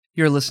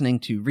You're listening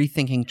to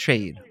Rethinking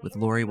Trade with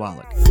Lori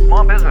Wallach.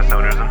 Small business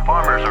owners and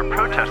farmers are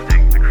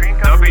protesting the Korean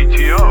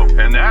WTO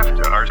and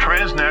NAFTA are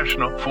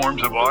transnational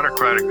forms of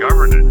autocratic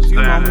governance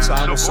that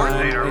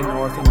subordinate our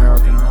North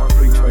American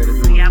free trade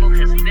agreement. Seattle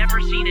has never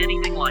seen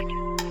anything like it.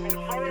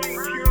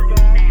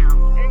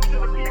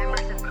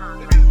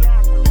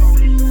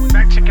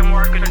 Mexican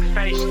workers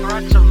face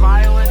threats of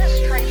violence.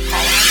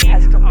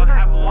 Has delivered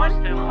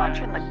one punch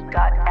in the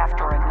gut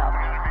after another.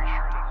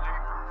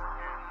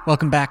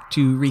 Welcome back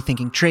to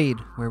Rethinking Trade,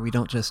 where we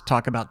don't just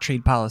talk about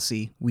trade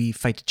policy, we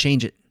fight to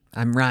change it.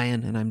 I'm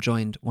Ryan, and I'm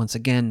joined once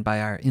again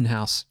by our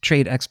in-house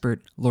trade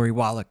expert, Lori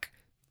Wallach.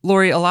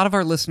 Lori, a lot of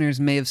our listeners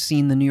may have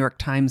seen the New York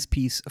Times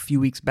piece a few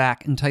weeks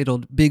back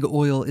entitled "Big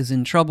Oil is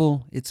in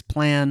Trouble, Its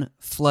Plan,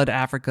 Flood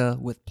Africa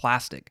with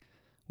Plastic."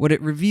 What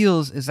it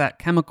reveals is that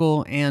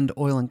chemical and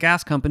oil and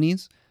gas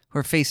companies, who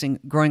are facing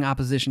growing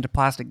opposition to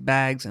plastic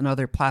bags and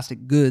other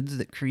plastic goods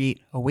that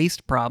create a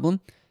waste problem,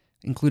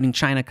 including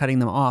China cutting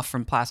them off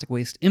from plastic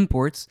waste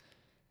imports,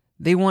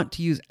 they want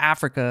to use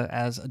Africa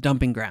as a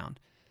dumping ground.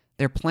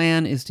 Their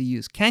plan is to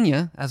use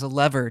Kenya as a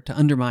lever to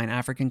undermine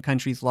African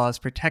countries' laws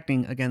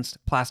protecting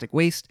against plastic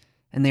waste,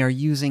 and they are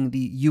using the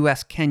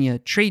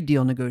U.S.-Kenya trade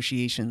deal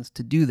negotiations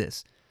to do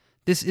this.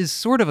 This is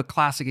sort of a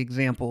classic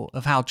example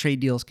of how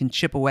trade deals can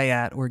chip away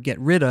at or get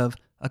rid of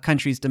a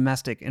country's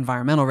domestic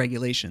environmental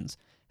regulations,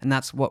 and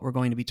that's what we're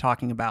going to be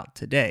talking about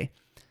today.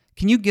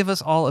 Can you give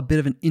us all a bit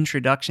of an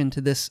introduction to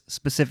this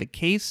specific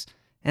case,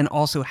 and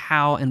also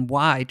how and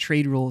why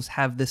trade rules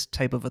have this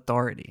type of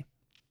authority?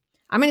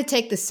 I'm going to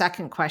take the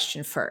second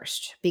question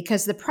first,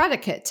 because the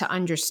predicate to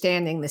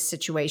understanding the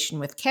situation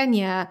with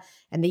Kenya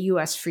and the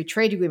U.S. free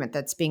trade agreement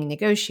that's being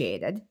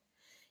negotiated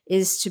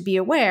is to be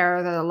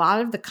aware that a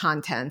lot of the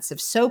contents of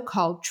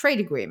so-called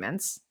trade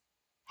agreements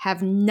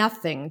have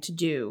nothing to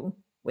do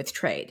with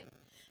trade,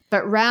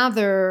 but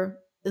rather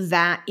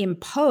that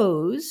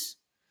impose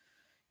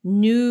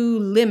new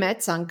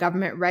limits on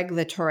government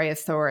regulatory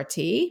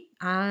authority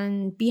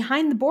on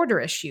behind the border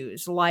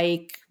issues,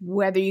 like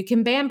whether you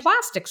can ban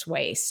plastics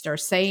waste or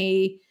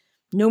say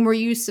no more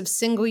use of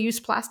single-use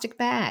plastic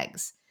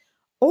bags,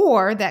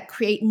 or that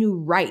create new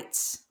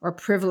rights or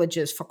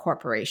privileges for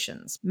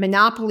corporations,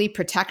 monopoly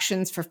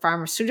protections for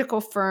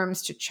pharmaceutical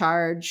firms to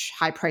charge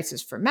high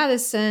prices for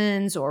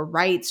medicines, or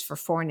rights for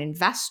foreign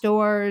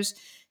investors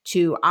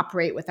to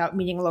operate without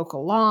meeting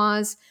local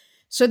laws.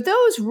 So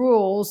those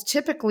rules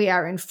typically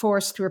are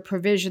enforced through a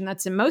provision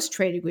that's in most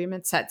trade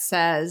agreements that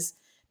says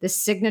the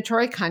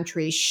signatory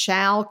country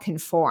shall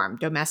conform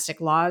domestic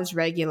laws,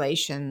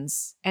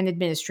 regulations, and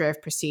administrative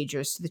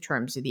procedures to the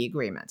terms of the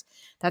agreement.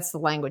 That's the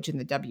language in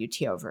the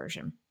WTO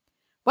version.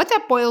 What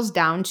that boils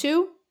down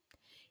to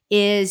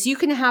is you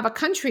can have a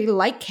country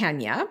like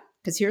Kenya,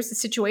 because here's the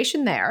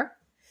situation there,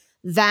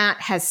 that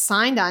has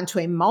signed on to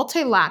a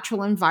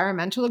multilateral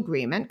environmental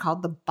agreement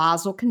called the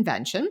Basel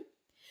Convention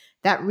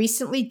that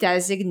recently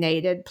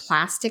designated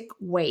plastic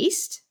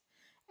waste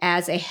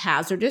as a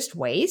hazardous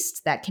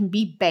waste that can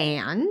be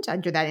banned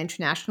under that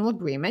international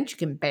agreement. You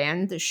can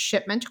ban the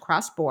shipment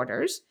across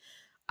borders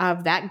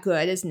of that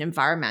good as an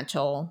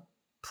environmental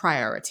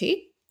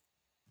priority.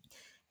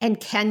 And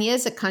Kenya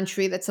is a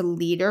country that's a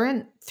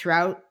leader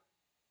throughout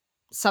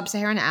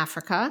sub-Saharan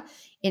Africa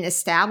in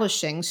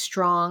establishing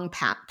strong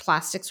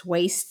plastics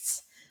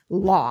wastes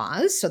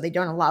laws, so they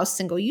don't allow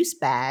single-use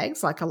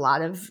bags like a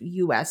lot of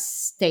U.S.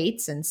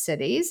 states and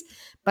cities,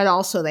 but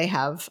also they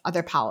have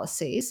other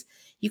policies.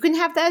 You can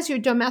have that as your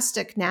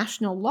domestic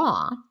national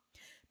law,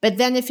 but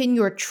then if in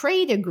your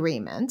trade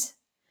agreement,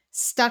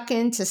 stuck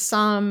into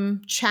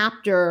some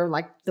chapter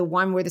like the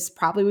one where this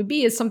probably would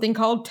be is something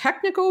called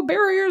technical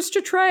barriers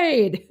to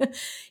trade.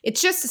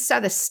 It's just a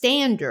set of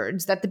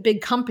standards that the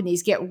big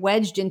companies get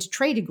wedged into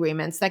trade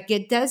agreements that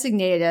get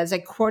designated as a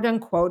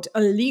quote-unquote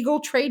illegal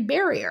trade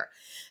barrier.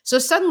 So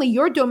suddenly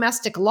your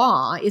domestic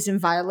law is in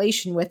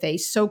violation with a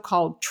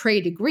so-called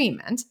trade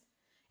agreement,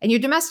 and your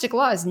domestic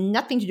law has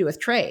nothing to do with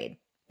trade.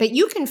 But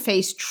you can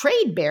face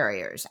trade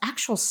barriers,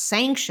 actual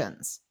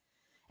sanctions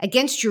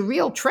against your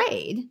real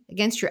trade,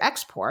 against your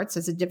exports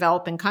as a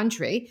developing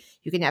country.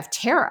 You can have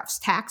tariffs,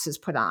 taxes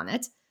put on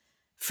it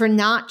for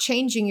not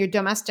changing your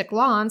domestic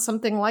law on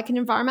something like an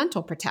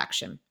environmental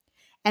protection.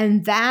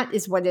 And that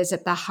is what is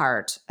at the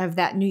heart of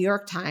that New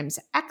York Times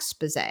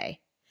expose,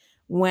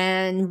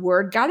 when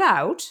word got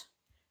out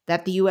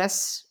that the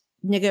U.S.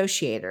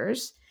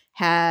 negotiators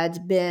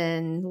had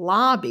been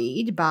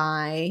lobbied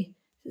by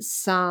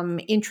some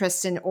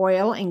interest in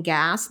oil and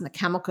gas and the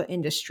chemical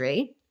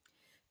industry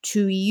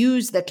to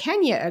use the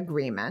Kenya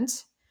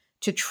agreement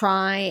to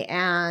try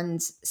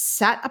and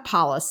set a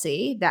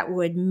policy that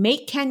would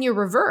make Kenya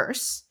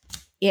reverse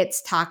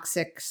its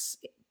toxic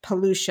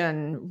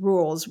pollution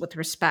rules with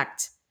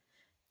respect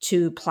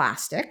to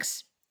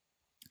plastics,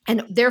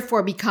 and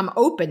therefore become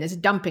open as a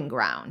dumping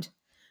ground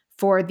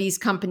for these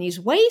companies'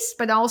 waste,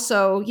 but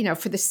also,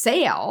 for the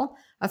sale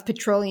of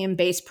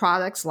petroleum-based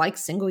products like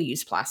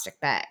single-use plastic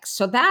bags.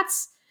 So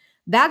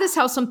that is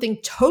how something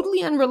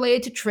totally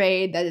unrelated to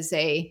trade, that is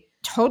a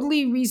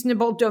totally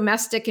reasonable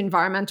domestic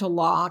environmental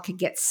law, could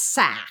get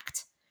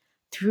sacked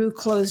through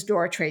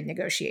closed-door trade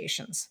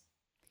negotiations.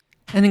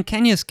 And in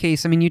Kenya's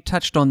case, I mean, you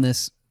touched on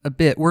this a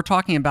bit. We're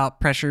talking about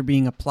pressure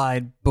being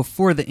applied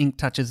before the ink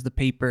touches the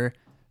paper.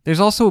 There's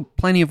also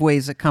plenty of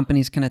ways that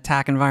companies can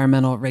attack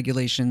environmental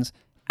regulations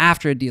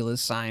after a deal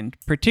is signed,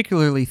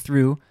 particularly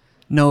through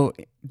no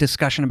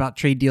discussion about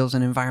trade deals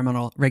and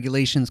environmental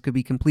regulations could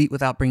be complete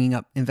without bringing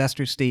up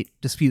Investor-State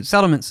Dispute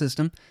Settlement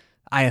System,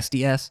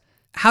 ISDS.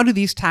 How do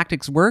these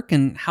tactics work,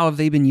 and how have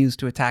they been used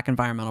to attack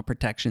environmental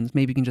protections?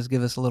 Maybe you can just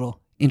give us a little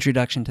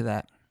introduction to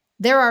that.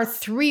 There are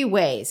three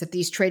ways that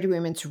these trade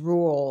agreements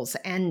rules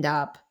end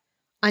up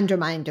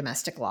undermining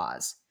domestic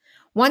laws.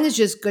 One is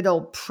just good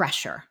old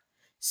pressure.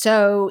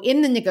 So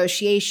in the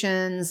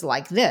negotiations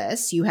like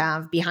this, you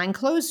have behind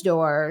closed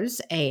doors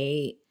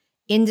a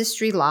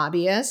industry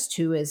lobbyist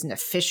who is an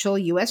official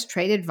U.S.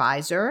 trade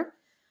advisor.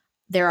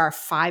 There are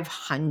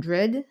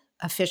 500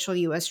 official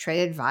U.S.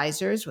 trade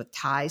advisors with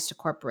ties to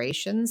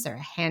corporations. There are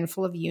a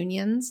handful of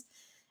unions,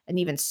 an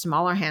even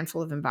smaller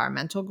handful of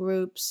environmental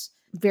groups,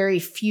 very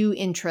few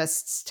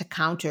interests to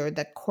counter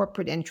the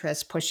corporate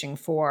interests pushing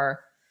for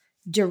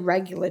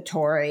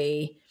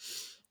deregulatory,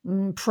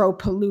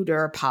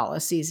 pro-polluter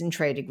policies and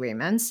trade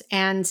agreements.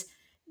 And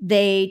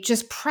they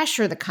just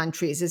pressure the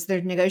countries as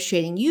they're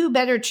negotiating, you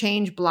better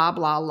change blah,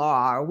 blah,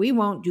 law, or we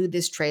won't do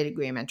this trade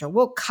agreement, or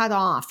we'll cut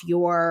off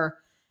your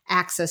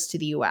access to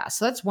the U.S.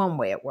 So that's one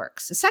way it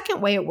works. The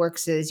second way it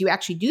works is you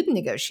actually do the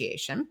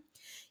negotiation.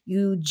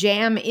 You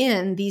jam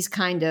in these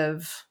kind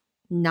of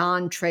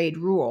non-trade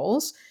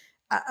rules.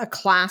 A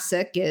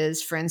classic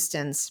is, for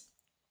instance,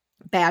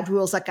 bad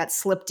rules that got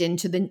slipped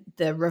into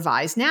the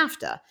revised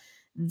NAFTA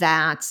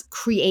that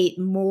create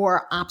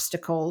more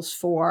obstacles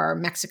for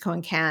Mexico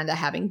and Canada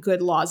having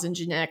good laws on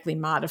genetically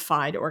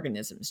modified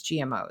organisms,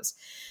 GMOs.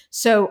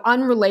 So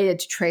unrelated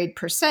to trade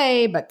per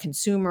se, but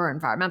consumer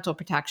environmental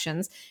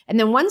protections. And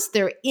then once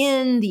they're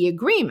in the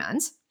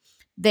agreement,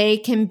 they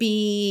can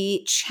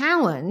be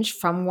challenged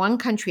from one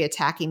country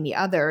attacking the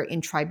other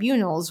in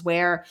tribunals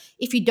where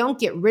if you don't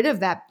get rid of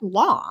that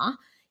law,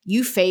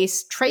 you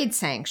face trade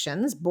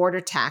sanctions,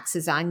 border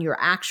taxes on your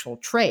actual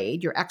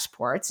trade, your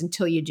exports,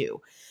 until you do.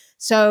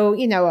 So,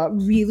 a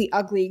really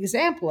ugly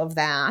example of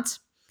that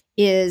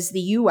is the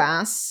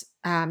U.S.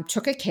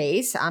 Took a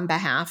case on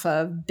behalf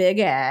of big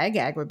ag,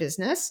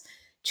 agribusiness,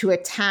 to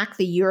attack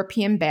the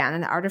European ban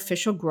on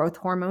artificial growth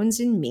hormones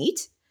in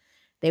meat.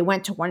 They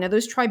went to one of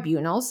those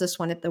tribunals, this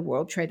one at the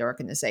World Trade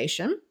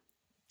Organization.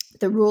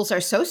 The rules are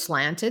so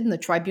slanted and the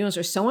tribunals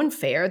are so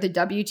unfair. The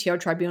WTO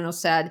tribunal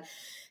said,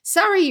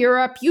 sorry,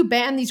 Europe, you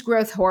ban these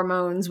growth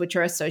hormones, which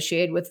are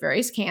associated with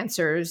various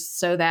cancers,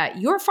 so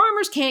that your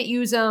farmers can't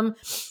use them.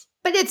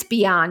 But it's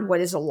beyond what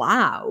is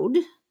allowed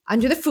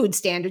under the food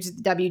standards of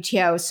the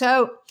WTO.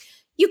 So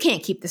you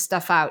can't keep this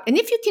stuff out. And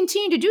if you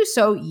continue to do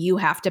so, you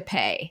have to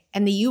pay.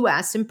 And the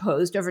U.S.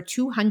 imposed over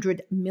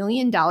 $200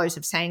 million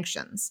of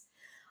sanctions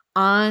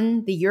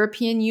on the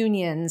European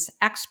Union's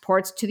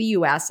exports to the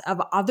U.S. of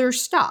other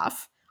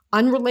stuff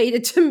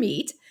unrelated to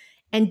meat,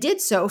 and did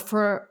so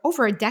for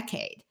over a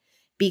decade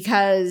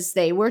because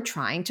they were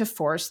trying to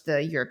force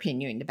the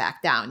European Union to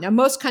back down. Now,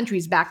 most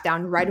countries back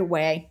down right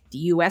away. The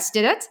U.S.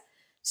 did it.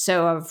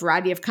 So a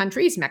variety of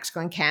countries, Mexico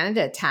and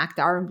Canada, attacked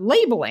our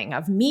labeling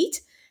of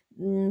meat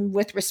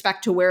with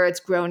respect to where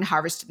it's grown,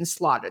 harvested, and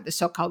slaughtered, the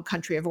so-called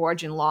country of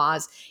origin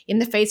laws. In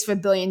the face of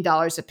 $1 billion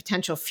of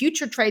potential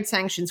future trade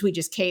sanctions, we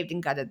just caved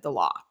and gutted the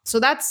law.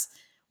 So that's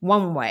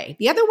one way.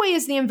 The other way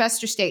is the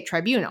investor-state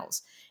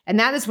tribunals. And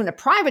that is when a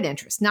private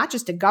interest, not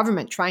just a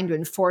government trying to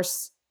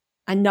enforce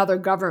another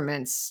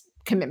government's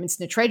commitments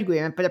in a trade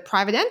agreement, but a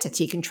private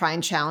entity can try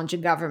and challenge a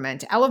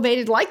government,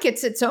 elevated like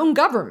it's its own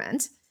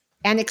government,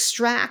 and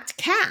extract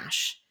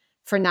cash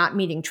for not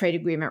meeting trade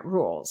agreement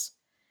rules.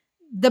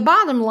 The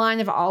bottom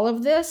line of all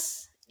of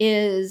this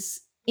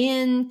is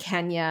in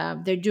Kenya,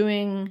 they're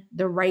doing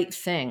the right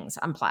things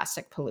on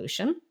plastic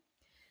pollution.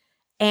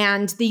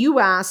 And the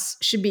U.S.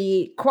 should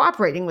be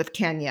cooperating with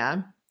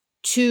Kenya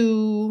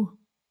to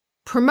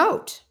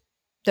promote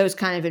those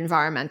kind of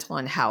environmental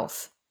and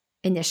health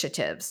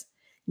initiatives,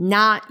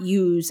 not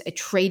use a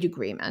trade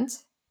agreement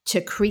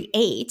to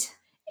create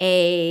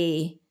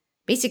a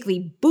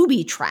basically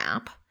booby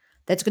trap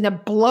that's going to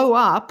blow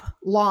up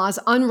laws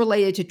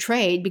unrelated to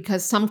trade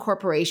because some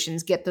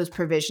corporations get those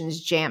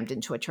provisions jammed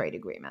into a trade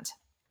agreement.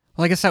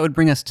 Well, I guess that would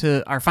bring us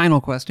to our final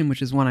question,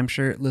 which is one I'm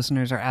sure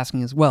listeners are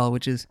asking as well,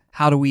 which is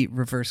how do we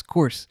reverse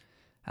course?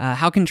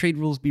 How can trade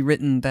rules be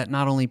written that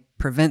not only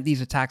prevent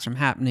these attacks from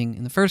happening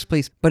in the first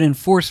place, but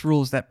enforce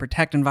rules that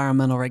protect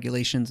environmental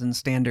regulations and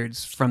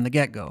standards from the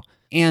get-go?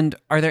 And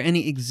are there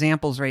any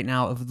examples right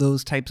now of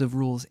those types of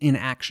rules in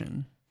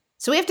action?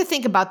 So we have to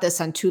think about this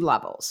on two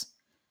levels.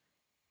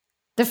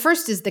 The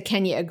first is the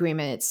Kenya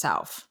agreement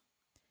itself.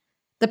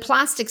 The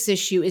plastics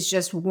issue is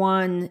just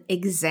one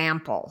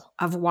example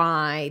of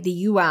why the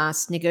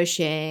U.S.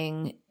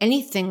 negotiating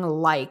anything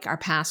like our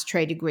past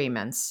trade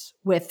agreements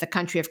with the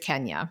country of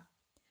Kenya,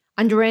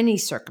 under any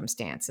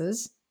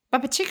circumstances,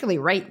 but particularly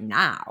right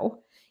now,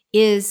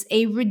 is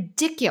a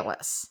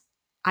ridiculous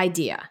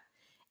idea.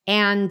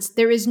 And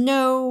there is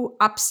no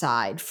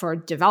upside for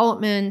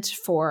development,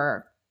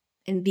 for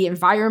the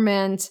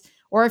environment,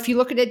 or if you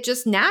look at it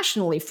just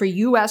nationally, for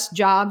U.S.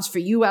 jobs, for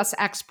U.S.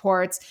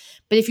 exports.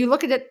 But if you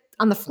look at it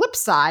on the flip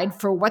side,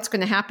 for what's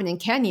going to happen in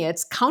Kenya,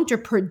 it's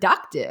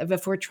counterproductive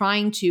if we're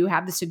trying to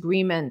have this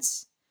agreement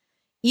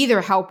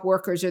either help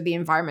workers or the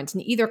environment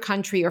in either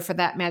country, or for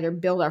that matter,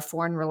 build our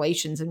foreign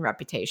relations and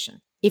reputation.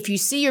 If you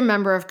see your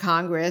member of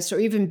Congress, or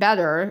even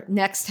better,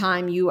 next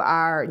time you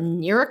are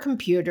near a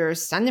computer,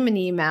 send them an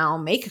email,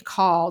 make a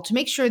call to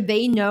make sure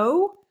they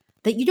know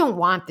that you don't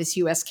want this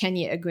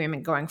U.S.-Kenya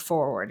agreement going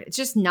forward. It's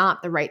just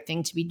not the right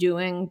thing to be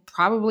doing,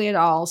 probably at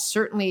all,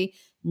 certainly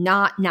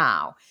not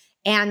now.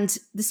 And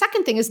the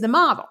second thing is the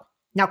model.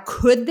 Now,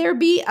 could there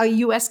be a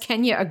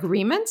U.S.-Kenya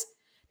agreement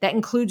that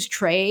includes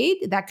trade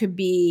that could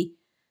be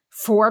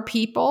for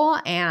people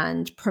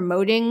and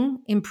promoting,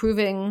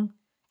 improving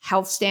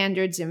health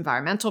standards,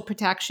 environmental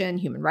protection,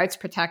 human rights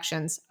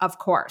protections? Of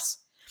course.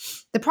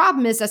 The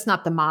problem is that's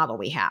not the model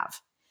we have.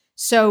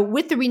 So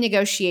with the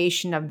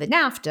renegotiation of the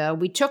NAFTA,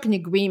 we took an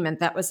agreement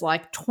that was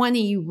like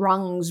 20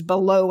 rungs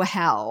below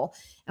hell,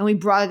 and we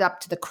brought it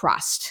up to the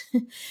crust.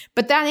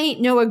 But that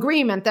ain't no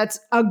agreement. That's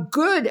a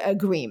good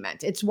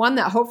agreement. It's one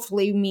that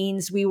hopefully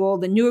means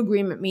the new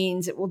agreement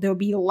means there'll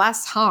be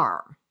less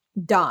harm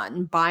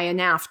done by a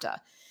NAFTA.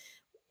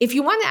 If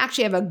you want to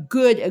actually have a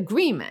good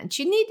agreement,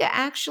 you need to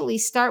actually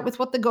start with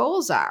what the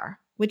goals are,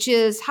 which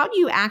is, how do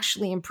you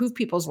actually improve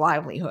people's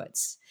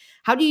livelihoods?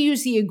 How do you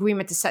use the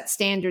agreement to set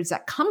standards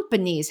that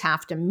companies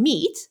have to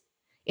meet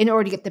in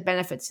order to get the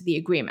benefits of the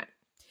agreement?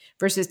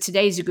 Versus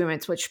today's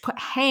agreements, which put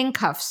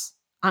handcuffs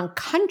on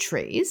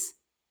countries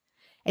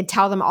and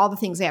tell them all the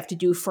things they have to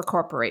do for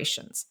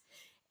corporations.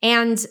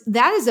 And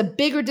that is a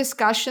bigger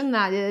discussion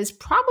that is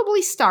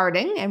probably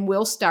starting and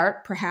will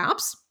start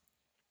perhaps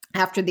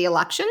after the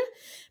election.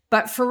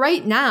 But for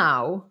right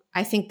now,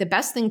 I think the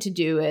best thing to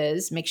do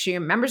is make sure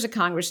your members of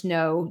Congress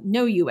know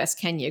no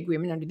U.S.-Kenya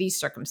agreement under these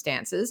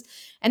circumstances.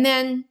 And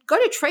then go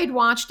to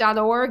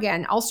tradewatch.org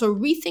and also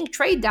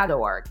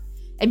rethinktrade.org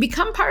and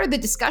become part of the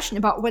discussion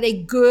about what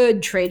a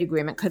good trade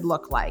agreement could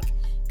look like.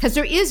 Because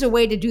there is a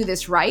way to do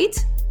this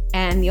right.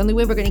 And the only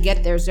way we're going to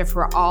get there is if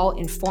we're all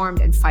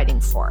informed and fighting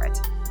for it.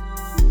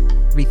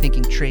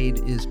 Rethinking Trade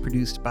is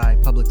produced by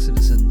Public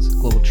Citizens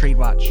Global Trade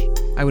Watch.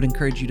 I would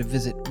encourage you to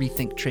visit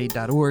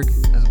rethinktrade.org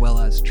as well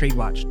as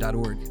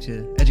tradewatch.org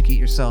to educate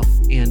yourself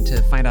and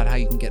to find out how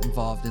you can get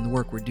involved in the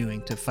work we're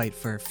doing to fight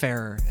for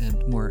fairer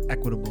and more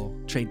equitable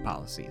trade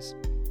policies.